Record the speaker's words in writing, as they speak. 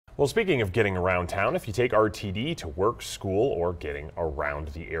Well, speaking of getting around town, if you take RTD to work, school, or getting around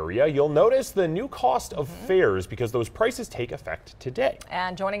the area, you'll notice the new cost of fares because those prices take effect today.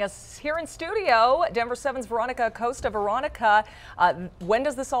 And joining us here in studio, Denver 7's Veronica Costa. Veronica, when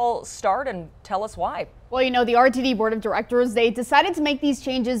does this all start, and tell us why? Well, you know, the RTD Board of Directors, they decided to make these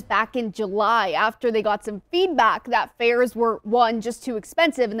changes back in July after they got some feedback that fares were, one, just too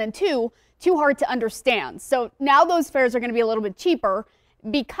expensive, and then two, too hard to understand. So now those fares are going to be a little bit cheaper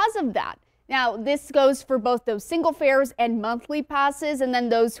because of that. Now, this goes for both those single fares and monthly passes, and then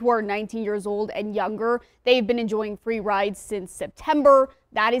those who are 19 years old and younger. They've been enjoying free rides since September.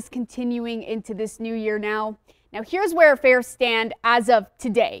 That is continuing into this new year now. Now, here's where fares stand as of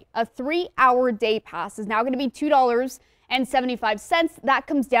today. A 3-hour day pass is now going to be $2.75. That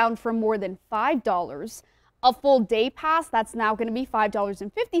comes down from more than $5. A full day pass, that's now going to be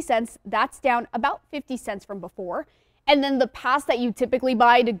 $5.50. That's down about 50 cents from before. And then the pass that you typically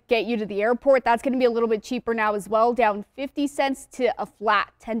buy to get you to the airport, that's going to be a little bit cheaper now as well, down 50 cents to a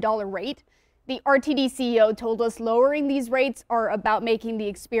flat $10 rate. The RTD CEO told us lowering these rates are about making the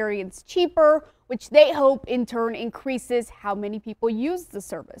experience cheaper, which they hope in turn increases how many people use the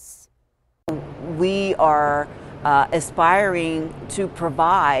service. We are aspiring to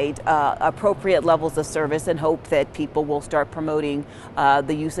provide appropriate levels of service and hope that people will start promoting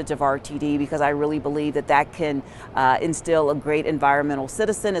the usage of RTD, because I really believe that that can instill a great environmental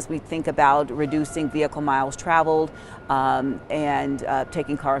citizen as we think about reducing vehicle miles traveled and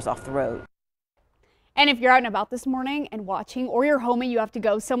taking cars off the road. And if you're out and about this morning and watching, or you're home and you have to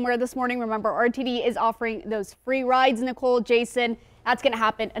go somewhere this morning, remember RTD is offering those free rides. Nicole, Jason, that's going to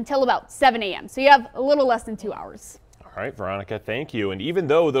happen until about 7 a.m. So you have a little less than 2 hours. All right, Veronica, thank you. And even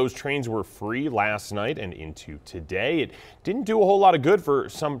though those trains were free last night and into today, it didn't do a whole lot of good for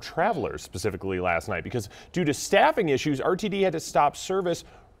some travelers, specifically last night, because due to staffing issues, RTD had to stop service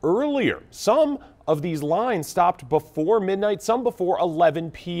earlier. Some of these lines stopped before midnight, some before 11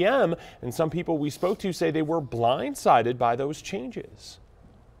 p.m. And some people we spoke to say they were blindsided by those changes.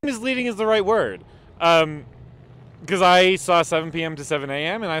 Misleading is the right word. Because I saw 7 p.m. to 7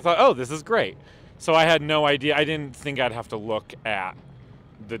 a.m. and I thought, oh, this is great. So I had no idea. I didn't think I'd have to look at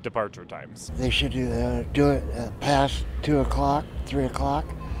the departure times. They should do it past 2 o'clock, 3 o'clock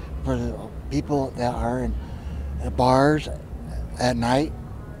for the people that are in the bars at night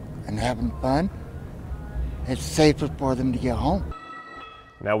and having fun. It's safer for them to get home.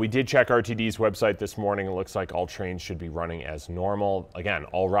 Now, we did check RTD's website this morning. It looks like all trains should be running as normal. Again,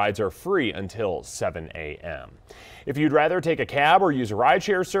 all rides are free until 7 a.m. If you'd rather take a cab or use a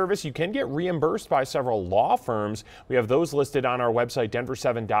rideshare service, you can get reimbursed by several law firms. We have those listed on our website,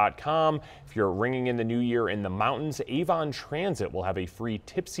 denver7.com. If you're ringing in the new year in the mountains, Avon Transit will have a free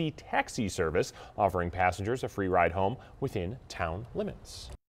Tipsy taxi service, offering passengers a free ride home within town limits.